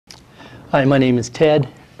Hi, my name is Ted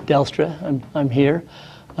Deelstra. I'm here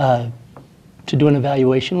to do an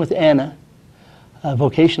evaluation with Anna, a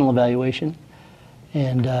vocational evaluation,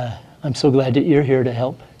 and I'm so glad that you're here to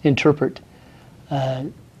help interpret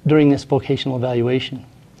during this vocational evaluation.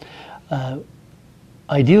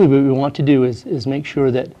 Ideally, what we want to do is make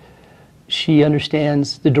sure that she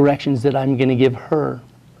understands the directions that I'm going to give her,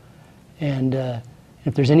 and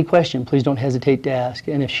if there's any question, please don't hesitate to ask,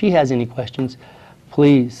 and if she has any questions,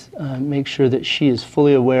 please make sure that she is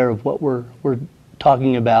fully aware of what we're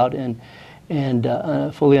talking about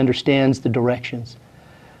and fully understands the directions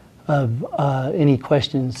of any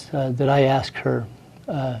questions that I ask her.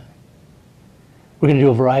 We're going to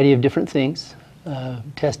do a variety of different things,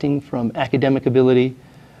 testing from academic ability,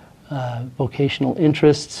 vocational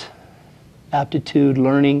interests, aptitude,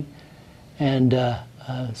 learning, and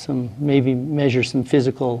maybe measure some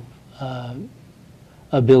physical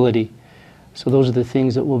ability. So those are the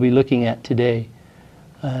things that we'll be looking at today.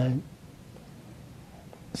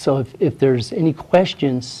 So if there's any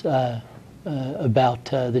questions about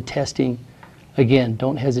the testing, again,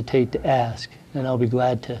 don't hesitate to ask, and I'll be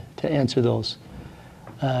glad to answer those.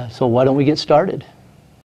 So why don't we get started?